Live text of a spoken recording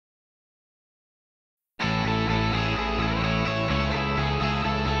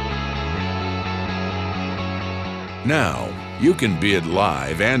Now, you can bid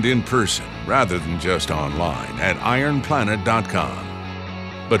live and in person rather than just online at IronPlanet.com.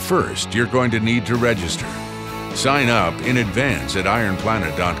 But first, you're going to need to register. Sign up in advance at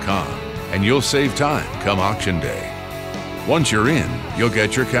IronPlanet.com and you'll save time come auction day. Once you're in, you'll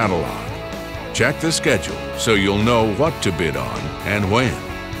get your catalog. Check the schedule so you'll know what to bid on and when.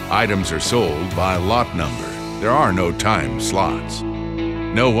 Items are sold by lot number. There are no timed slots.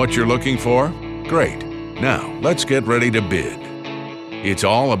 Know what you're looking for? Great. Now, let's get ready to bid. It's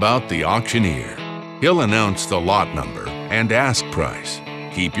all about the auctioneer. He'll announce the lot number and ask price.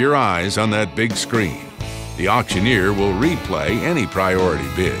 Keep your eyes on that big screen. The auctioneer will replay any priority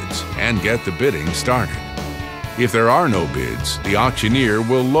bids and get the bidding started. If there are no bids, the auctioneer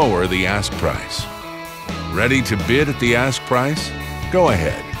will lower the ask price. Ready to bid at the ask price? Go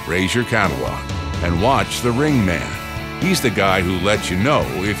ahead, raise your catalog, and watch the ring man. He's the guy who lets you know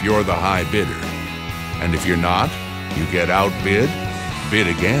if you're the high bidder. And if you're not, you get outbid, bid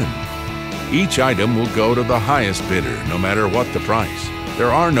again. Each item will go to the highest bidder, no matter what the price.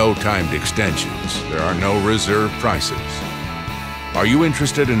 There are no timed extensions. There are no reserve prices. Are you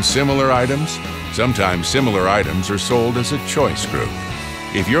interested in similar items? Sometimes similar items are sold as a choice group.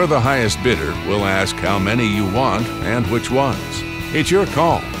 If you're the highest bidder, we'll ask how many you want and which ones. It's your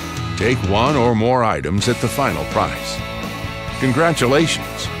call. Take one or more items at the final price.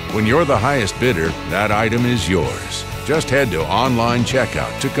 Congratulations! When you're the highest bidder, that item is yours. Just head to online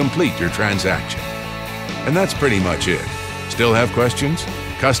checkout to complete your transaction. And that's pretty much it. Still have questions?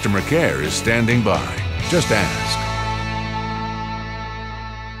 Customer care is standing by. Just ask.